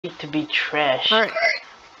To be trash. Alright.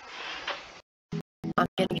 I'm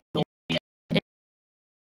gonna get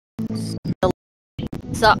the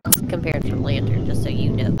sucks compared to Lantern, just so you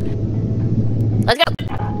know. Let's go!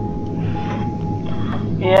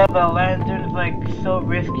 Yeah, but Lantern's like so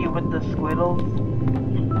risky with the squiddles.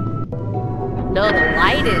 No, the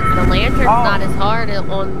light is. The Lantern's not as hard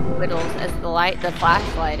on squiddles as the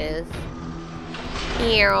flashlight is.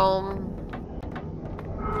 Here,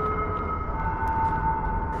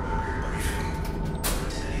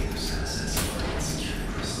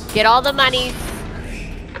 get all the money.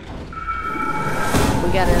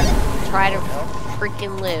 We gotta try to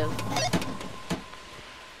freaking live.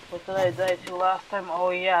 What did I die to last time? Oh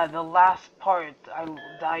yeah, the last part I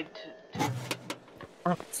died to.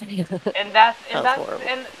 and that's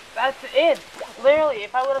it. Literally,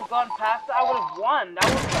 if I would have gone past it, I would have won. That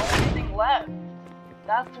was the only thing left.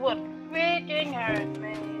 That's what freaking hurt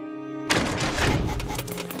me.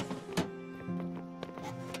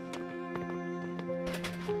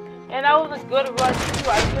 And that was a good run too.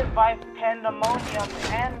 I survived Pandemonium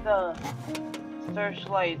and the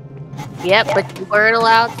Searchlight. Yep, but you weren't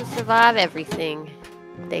allowed to survive everything.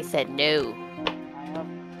 They said no.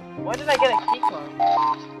 Where did I get a keycard?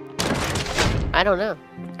 I don't know,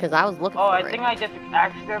 because I was looking for it. Oh, I think I just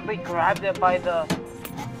accidentally grabbed it by the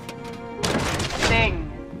thing,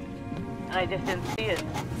 and I just didn't see it.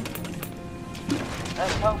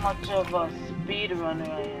 That's how much of a speedrunner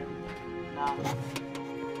I am. Nah,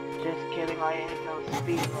 just kidding, I ain't no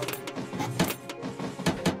speedrunner.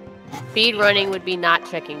 Speedrunning would be not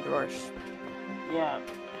checking drawers. Yeah.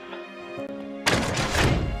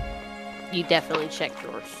 You definitely check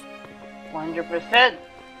drawers. 100%.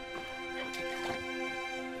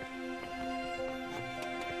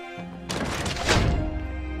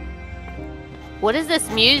 What is this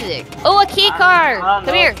music? Oh, a key card! Come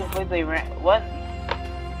here. What?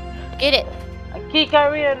 Get it. A key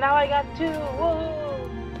card reader. Now I got 2. Whoa!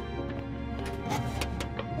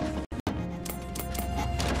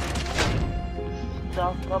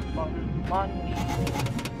 Stock up on money.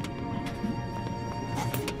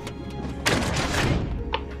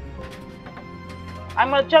 I'm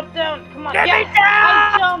gonna jump down. Come on. Get yes! me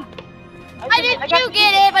down! I jumped. I didn't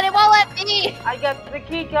get it, but it won't let me. I got the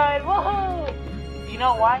key card. Whoa! You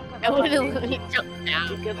know why? I wouldn't let me jump down.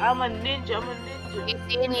 Because I'm a ninja. I'm a ninja. Do you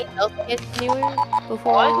see any health kits anywhere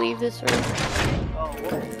before I leave this room? Oh.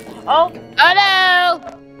 Oh. Oh no!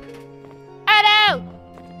 Oh no!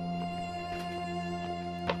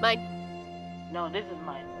 Mine. No, this is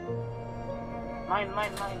mine. Mine.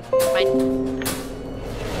 Mine.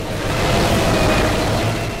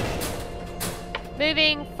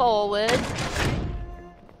 Moving forward.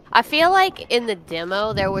 I feel like in the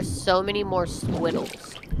demo there were so many more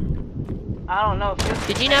squiddles. I don't know.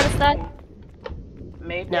 Did you notice that?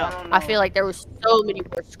 Maybe. No, I don't know. I feel like there was so many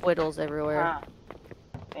more squiddles everywhere.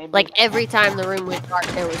 Maybe. Like every time the room went dark,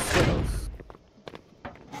 there was squiddles.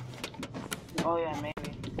 Oh yeah,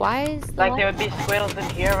 maybe. Why is the like there would be squiddles in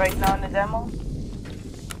here right now in the demo?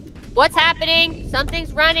 What's happening?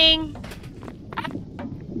 Something's running.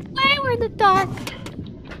 Why we're in the dark?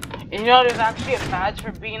 And you know, there's actually a badge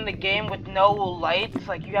for being in the game with no lights.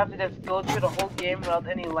 Like you have to just go through the whole game without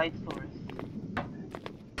any light source.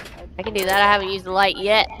 I can do that. I haven't used the light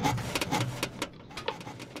yet.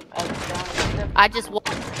 I just walk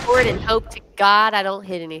forward and hope to God I don't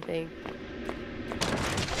hit anything.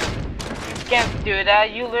 You can't do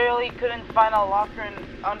that. You literally couldn't find a locker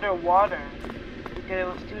underwater because it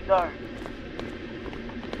was too dark.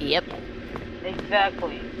 Yep.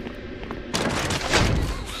 Exactly.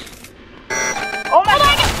 Oh my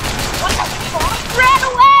god! What the fuck? Ran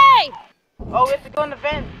away! Oh, we have to go in the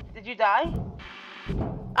vent. Did you die?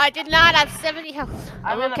 I did not. I have 70 health.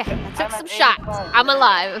 I'm okay. I took some shots. 85. I'm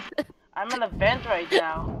alive. I'm in a vent right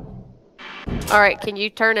now. Alright, can you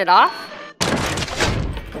turn it off?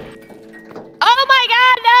 Oh my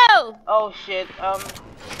god, no! Oh shit,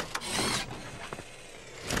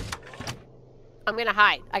 I'm gonna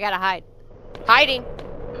hide. I gotta hide. Hiding.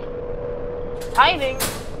 Hiding?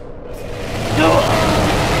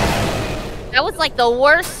 That was like the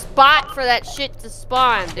worst spot for that shit to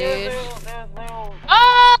spawn, dude. There's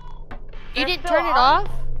Oh! You didn't turn it off?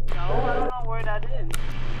 No, I don't know where that is.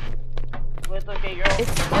 But it's okay, girl.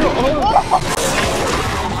 It's still on.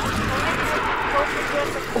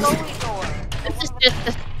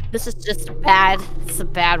 This is just a bad. It's a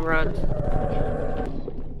bad run.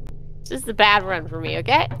 It's just a bad run for me.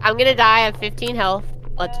 Okay, I'm gonna die. I have 15 health.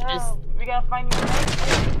 Let's just. We gotta find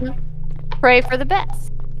you. Pray for the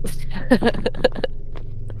best. Who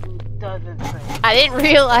doesn't pray? I didn't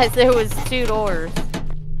realize there was 2 doors.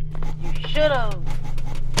 You should've.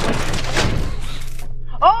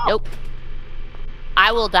 Nope.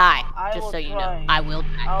 I will die. I just will so you try. know. I will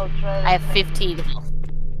die. I'll try. I have 15 health.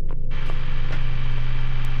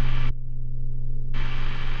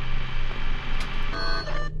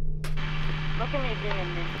 Look at me being a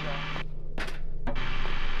ninja.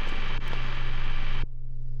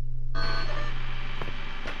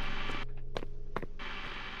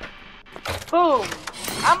 Boom!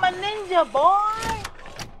 I'm a ninja, boy!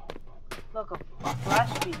 Look, a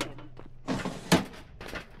flash beacon.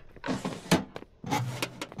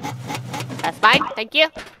 That's fine. Thank you.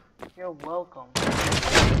 You're welcome.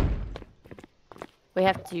 We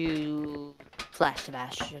have to flash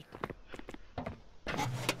Sebastian.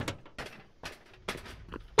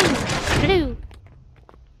 Blue.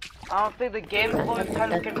 I don't think the game's always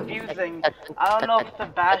kind of confusing. I don't know if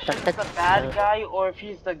Sebastian's the bad guy or if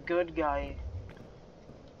he's the good guy.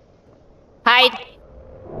 Hide.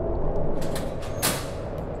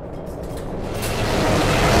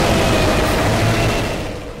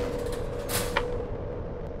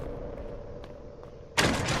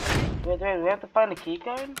 Wait, we have to find a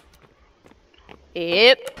keycard?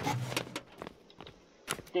 Yep.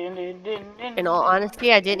 Dun, dun, dun, dun, In all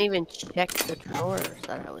honesty, I didn't even check the drawers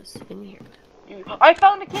that I was in here. I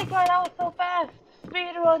found the keycard! That was so fast!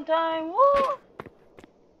 Speed run time! Woo!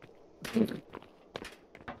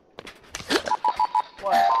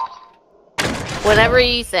 What? Whatever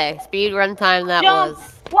you say. Speed run time that Jump!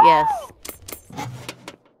 was. Woo! Yes.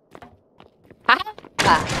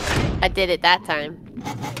 Ha! I did it that time.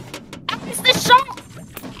 It's the shark!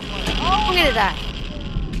 I'm gonna die.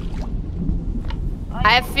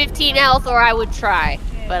 I have 15 health or I would try.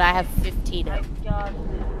 But I have 15 health. I got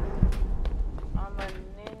this. I'm a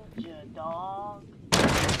ninja, dog.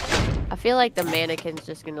 I feel like the mannequin's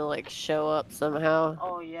just gonna like show up somehow.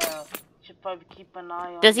 Oh yeah. Should probably keep an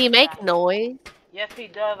eye on Does he make that. noise? Yes, he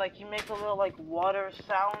does. Like, he makes a little, like, water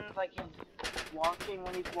sounds, like he's walking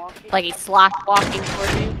when he's walking. Like he's slosh walking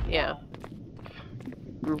towards you? Yeah.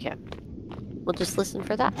 Okay. We'll just listen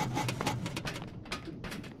for that.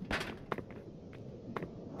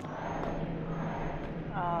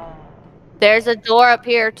 There's a door up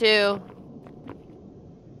here too.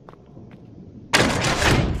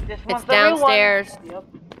 This It's downstairs. Yep.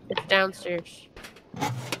 It's downstairs.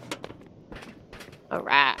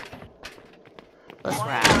 Alright. Let's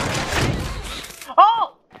ride.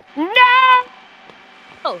 Oh! No!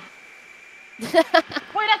 Oh. Wait,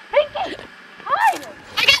 that's Pinky! Hide!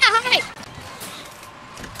 I gotta hide!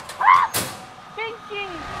 Ah! Pinky!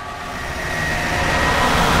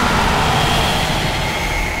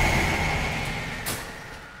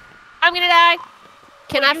 I'm gonna die!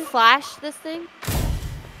 Can I flash this thing?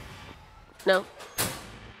 No.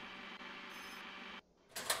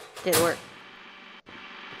 Didn't work.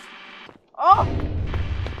 Oh!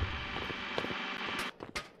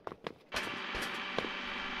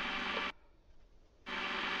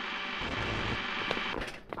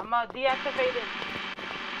 I'm deactivated.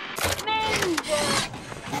 Ninja!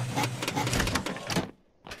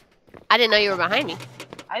 I didn't know you were behind me.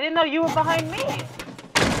 I didn't know you were behind me.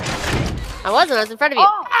 I wasn't, I was in front of you.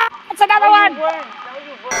 Oh! Ah, it's another No, one! you weren't. No,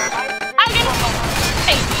 you weren't. I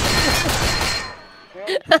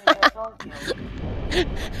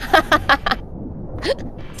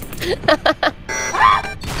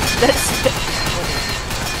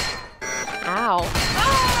Ow.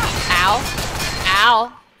 Ow.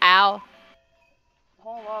 Ow. Ow.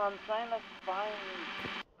 Hold on, I'm trying to find...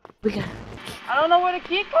 We got... I don't know where the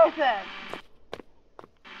key card's at.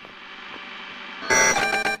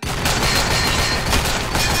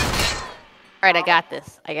 Alright, I got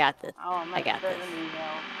this. I got this. Oh, I'm I got this.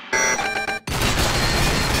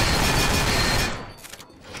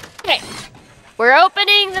 Okay. We're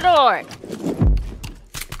opening the door.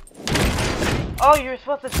 Oh, you're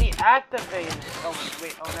supposed to deactivate it. Oh,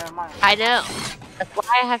 wait. Oh, never mind. I know. That's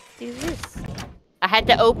why I have to do this. I had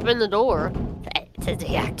to open the door to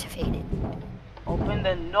deactivate it. Open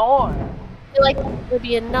the door. I feel like there'll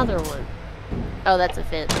be another one. Oh, that's a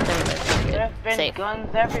fence. Never mind. There's been Safe.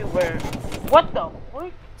 guns everywhere. What the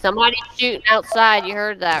fuck? Somebody's shooting outside. You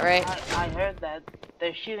heard that, right? I heard that.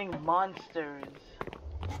 They're shooting monsters.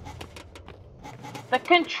 The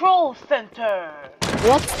control center.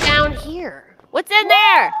 What's down here? What's in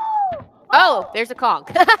there? Oh, there's a Kong.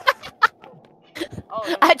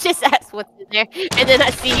 Oh, I just asked what's in there, and then I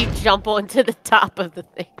see you jump onto the top of the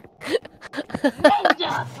thing.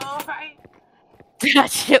 Ninja, alright. That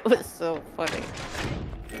shit was so funny.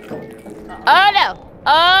 Oh no!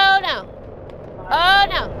 Oh no! Oh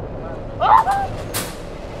no!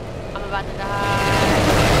 I'm about to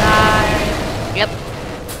die. Yep.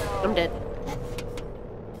 I'm dead.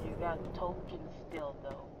 You got tokens still,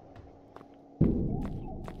 though.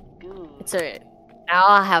 Good. It's alright. Now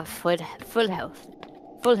I'll have full health.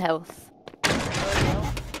 Full health.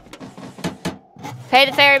 Pay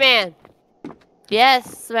the ferryman!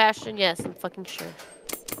 Yes, Sebastian, yes, I'm fucking sure.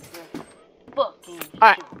 Fucking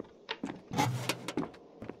Alright. sure.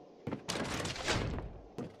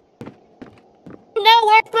 No,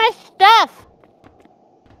 where's my stuff?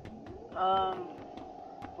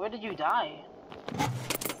 Where did you die?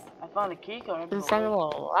 I found a key card. In front of a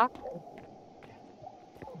locker.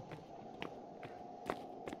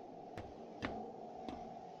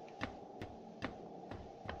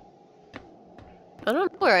 I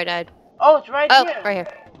don't know where I died. Oh, it's right here. Oh, right here.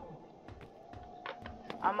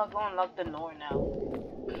 I'm gonna go unlock the door now.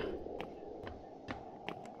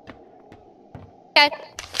 Okay.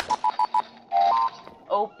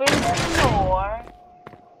 Open the door.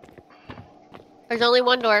 There's only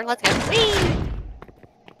one door. Let's go. Whee!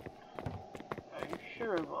 Are you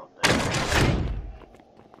sure about that?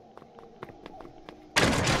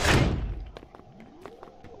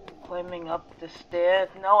 Climbing up the stairs?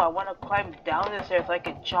 No, I want to climb down the stairs so I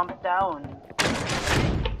can jump down.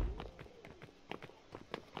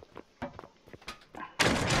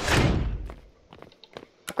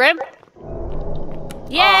 Grim?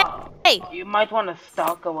 Yay! You might want to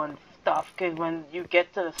stock on stuff, because when you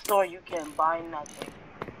get to the store, you can buy nothing.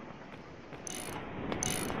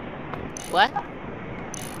 What?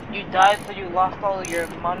 You died, so you lost all your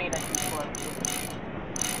money that you collected.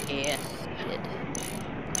 Yes, I did.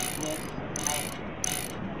 Yes,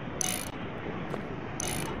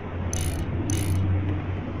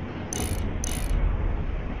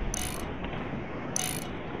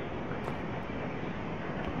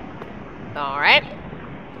 Alright.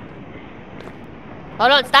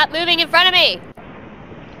 Hold on, stop moving in front of me!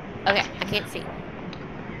 Okay, I can't see.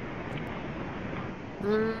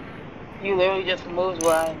 You literally just moved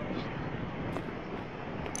where I am.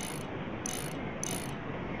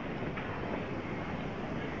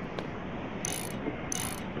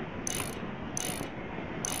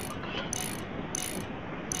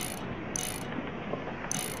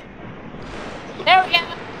 There we go!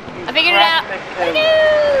 I figured it out!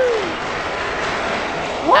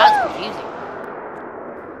 Woo! That was confusing.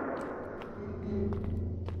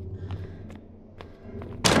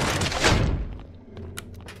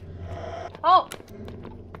 Oh!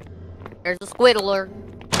 There's a squiddler.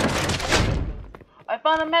 I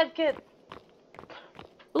found a med kit!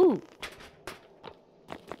 Ooh.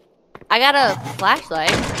 I got a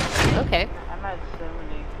flashlight. Okay. I'm at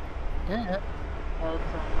 70. Yeah.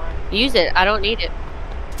 That's so much. Use it. I don't need it.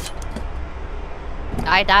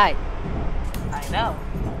 I died. I know.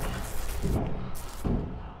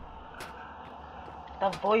 The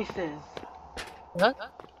voices. Huh?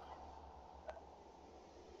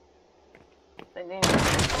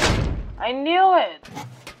 I knew it!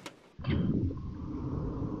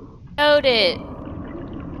 Showed it.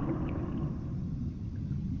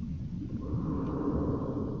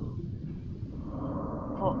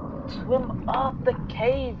 Oh, swim up the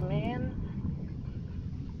cave, man.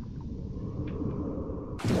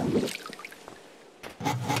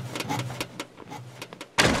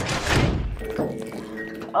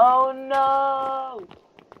 Oh no!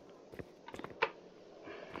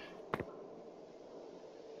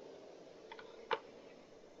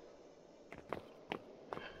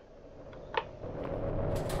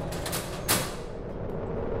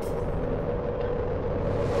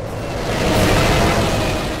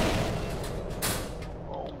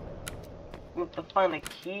 We have to find a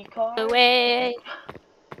key card? Away.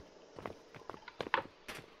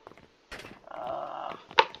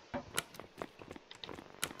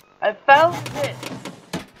 I found it!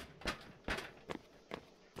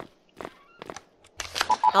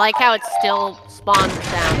 I like how it still spawns the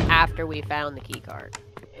sound after we found the key card.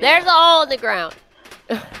 There's a hole in the ground.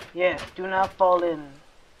 Yes, do not fall in.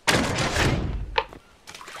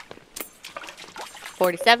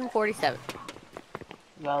 47, 47.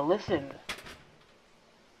 Now listen.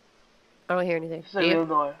 I don't hear anything. It's a real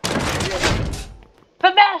door.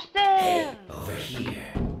 Sebastian! Over here.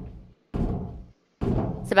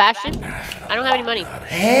 Sebastian? I don't have any money.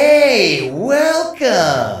 Hey,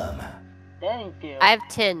 welcome! Thank you. I have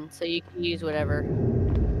 10, so you can use whatever.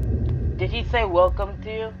 Did he say welcome to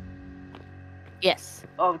you? Yes.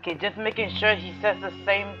 Okay, just making sure he says the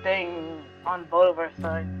same thing on both of our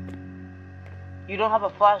sides. You don't have a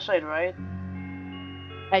flashlight, right?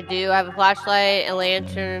 I do. I have a flashlight, a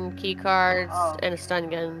lantern, key cards, and a stun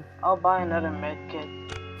gun. I'll buy another med kit.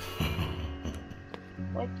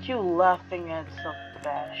 What you laughing at,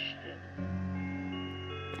 Sebastian?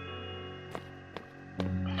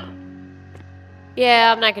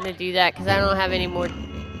 Yeah, I'm not gonna do that because I don't have any more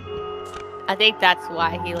I think that's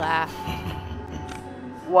why he laughed.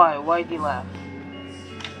 Why? Why'd he laugh?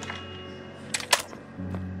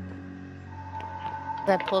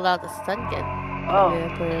 I pulled out the stun gun. Oh.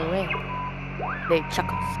 And I put it away. They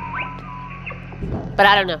chuckles. But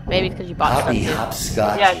I don't know. Maybe it's because you bought Hoppy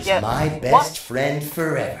stuff Hopscotch is my best friend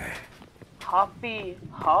forever. Hoppy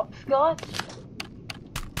Hopscotch?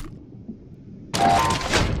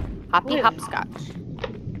 Hoppy Hopscotch.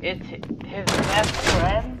 It's his best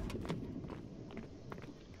friend?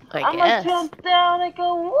 I I'm guess. gonna jump down and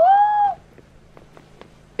go, whoa!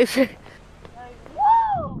 Like,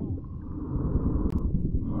 whoa!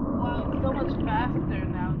 Wow, it's so much faster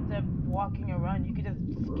now instead of walking around. You could just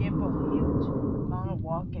skip a huge amount of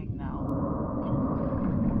walking now.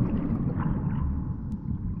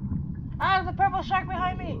 Ah, there's a purple shark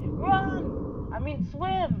behind me! Run! I mean,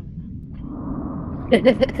 swim!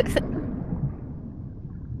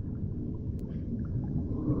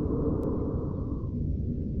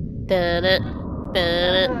 Dun it.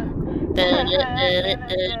 Dun it. Dun it.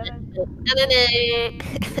 Dun it.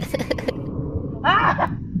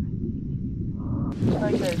 Ah!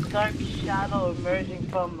 Like a dark shadow emerging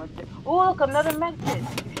from a... Oh, look, another medkit! You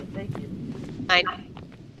should take it. I know.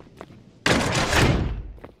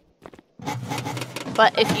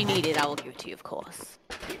 But if you need it, I will give it to you, of course.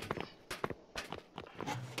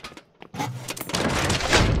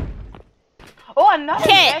 Oh, another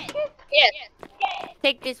medkit? Yes.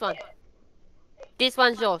 Take this one. This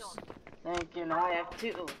one's yours. Thank you, now I have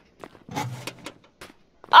two.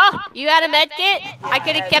 Oh, you had a med kit? Yeah, I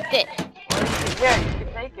could have kept it. Well, you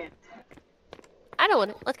can take it. I don't want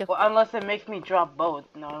it. Let's go. Well, unless it makes me drop both.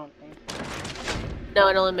 No, I don't think so. No,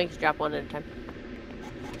 it only makes you drop one at a time.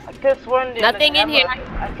 I could have sworn Nothing in here.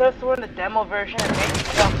 I could have sworn the demo version it made me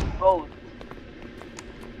drop both.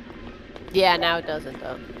 Yeah, now it doesn't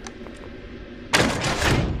though.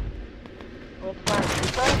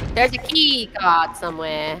 There's a key card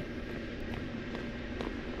somewhere.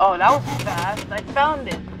 Oh, that was fast. I found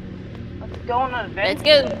it. Let's go on an adventure. Let's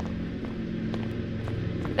go.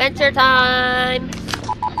 Adventure time.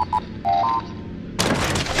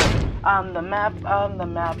 On the map, on the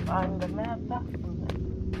map, on the map.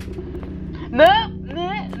 No,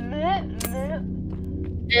 no, no, no.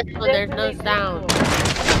 This one, there's no sound.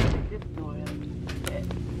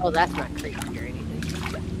 Oh, that's not creepy or anything.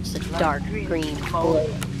 It's a dark green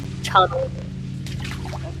tunnel.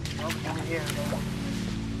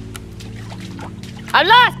 I'm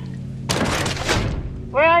lost!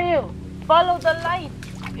 Where are you? Follow the light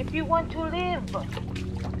if you want to live.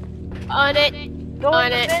 On it. Go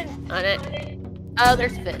on in it. the vent. On it. Oh,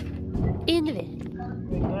 there's a vent. In the vent.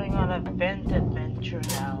 We're going on a vent adventure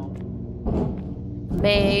now.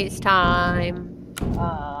 Maze time.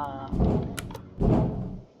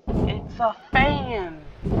 It's a fan.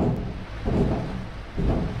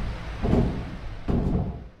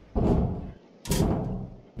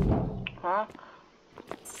 Huh?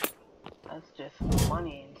 That's just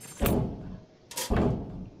money and stuff.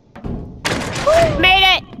 Made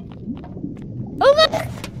it! Oh, look!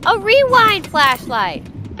 A rewind flashlight.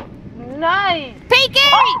 Nice! Pinky!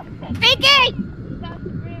 Oh! Pinky! That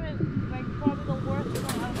scream is like probably the worst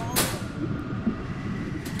one I've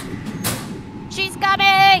ever. She's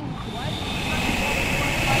coming!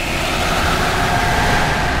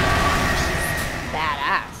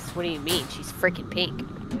 Badass. What do you mean? She's freaking pink.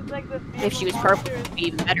 Like if she was purple, it would be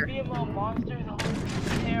even better. Female monsters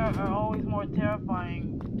are always more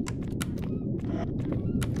terrifying.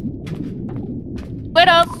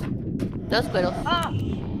 Squiddles! No squiddles. Ah! I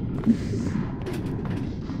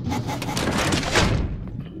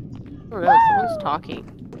don't know, someone's talking.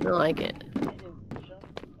 I don't like it.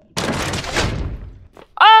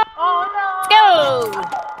 Oh! Oh no! Let's go!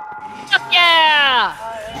 Fuck yeah!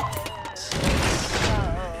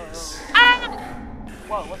 Ah!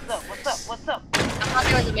 Whoa, what's up? What's up? What's up? I thought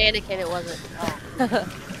there was a mannequin, it wasn't. Boom.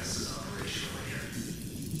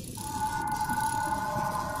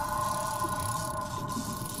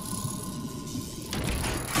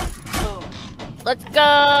 Let's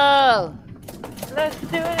go! Let's do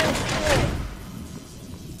this shit.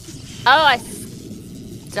 Oh, I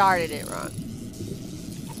started it wrong.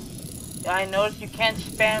 Yeah, I noticed you can't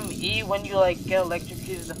spam E when you like get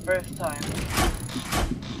electrocuted the first time.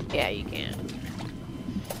 Yeah, you can.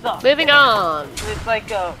 Sucks. Moving on. It's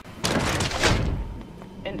like an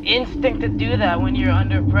instinct to do that when you're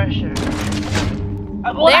under pressure.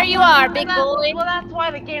 Well, there you are, big boy. Well, that's why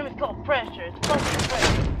the game is called Pressure. It's called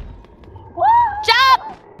Pressure. Jump!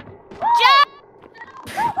 Jump!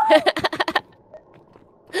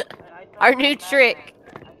 Our new trick.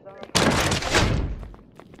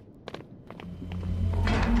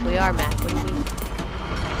 We are mad. What do you mean?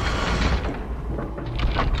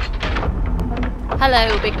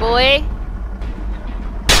 Hello, big boy.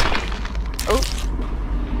 Oh.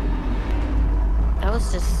 That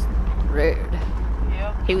was just rude.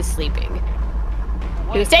 Yep. He was sleeping. Wait,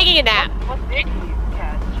 he was taking a nap. What did he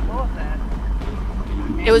catch? What was that?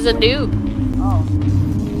 It was a noob. Oh.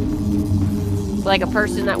 Like a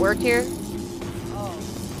person that worked here. Oh.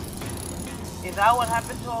 Is that what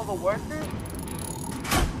happened to all the workers?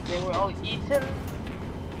 They were all eaten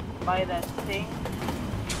by that thing?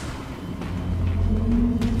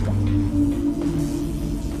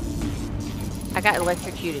 I got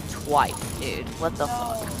electrocuted twice, dude. What the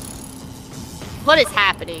fuck? What is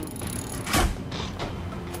happening?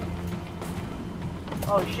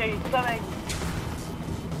 Oh shit, he's coming.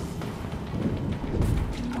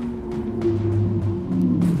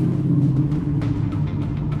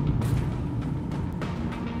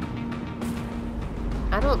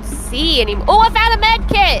 I don't see any. Oh, I found a med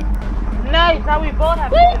kit! Nice, now we both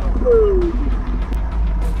have two.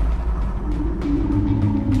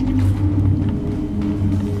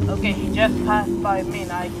 Okay, he just passed by me,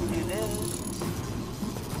 now I can do this.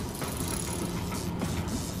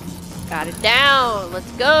 Got it down.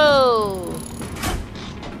 Let's go.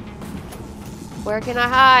 Where can I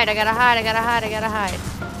hide? I gotta hide. I gotta hide. I gotta hide.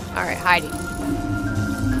 Alright, hiding.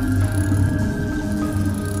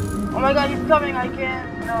 Oh my god, he's coming. I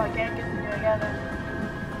can't. No, I can't get to you. I gotta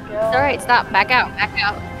go. Alright, stop. Back out. Back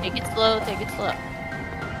out. Take it slow. Take it slow.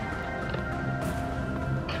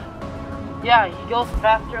 Yeah, he goes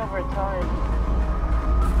faster over time.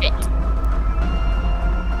 Shit.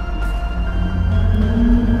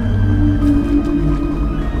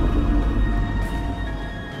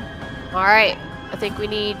 Alright, I think we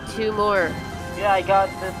need 2 more. Yeah, I got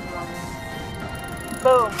this one.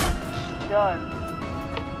 Boom. Done.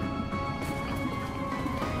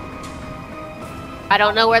 I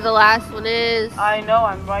don't know where the last one is. I know,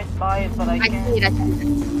 I'm right by it, but I can't. I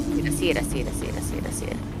see it. I see it. I see it. I see it. I see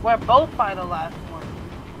it. We're both by the last one.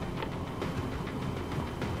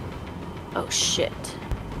 Oh shit.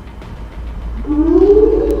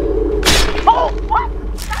 Oh, what?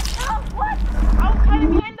 That's how? What? I was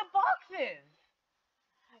hiding behind the boxes.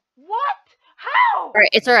 What? How? Alright,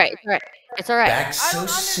 it's alright. It's alright. It's alright. Back so I don't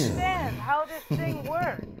soon. understand how this thing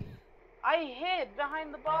works. I hid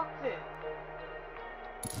behind the boxes.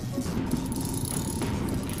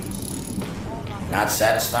 Not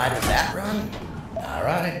satisfied with that run? All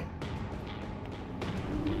right.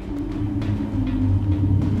 I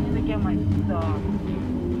need to get my stuff.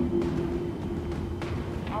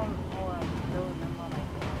 I don't know what I'm doing when I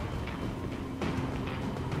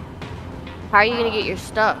How are you gonna get your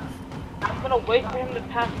stuff? I'm gonna wait for him to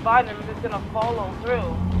pass by and I'm just gonna follow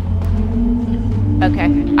through. Okay,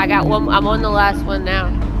 I got one. I'm on the last one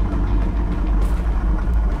now.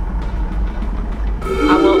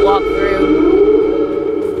 I won't walk through.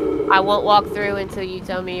 I won't walk through until you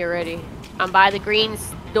tell me you're ready. I'm by the green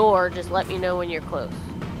door. Just let me know when you're close.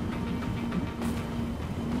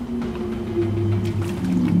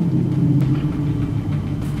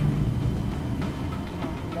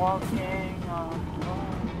 Walking.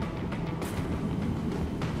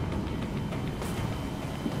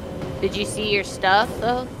 Did you see your stuff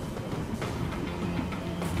though?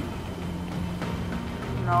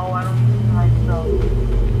 No, I don't see my stuff.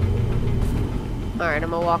 Alright, I'm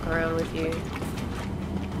gonna walk around with you.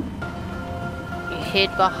 You hid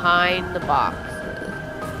behind the boxes.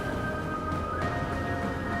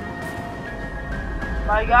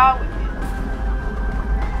 My God.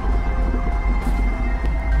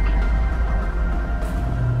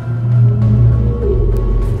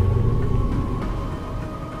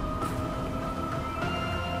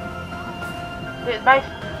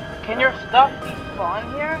 Can your stuff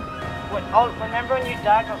despawn here? What? Oh, remember when you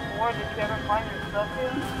died before? Did you ever find your stuff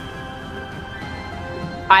here?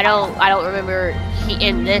 I don't remember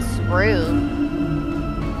in this room.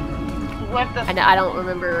 What if And I don't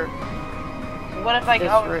remember. What if like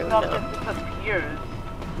our room, stuff no. just disappears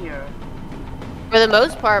here? For the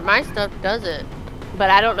most part, my stuff doesn't. But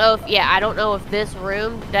I don't know if I don't know if this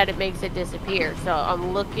room that it makes it disappear. So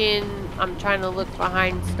I'm trying to look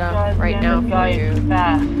behind stuff right now for you.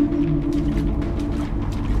 Fast.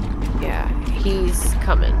 Yeah, he's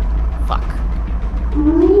coming. Fuck.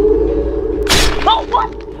 Oh, what?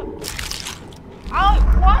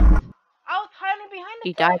 What? I was hiding behind the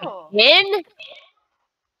You died table. again?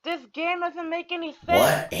 This game doesn't make any sense.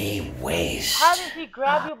 What a waste. How does he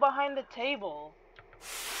grab you behind the table?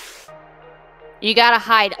 You gotta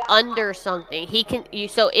hide under something.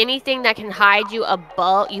 So anything that can hide you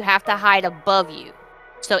above, you have to hide above you.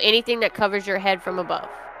 So anything that covers your head from above.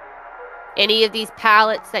 Any of these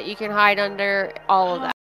pallets that you can hide under, all of that.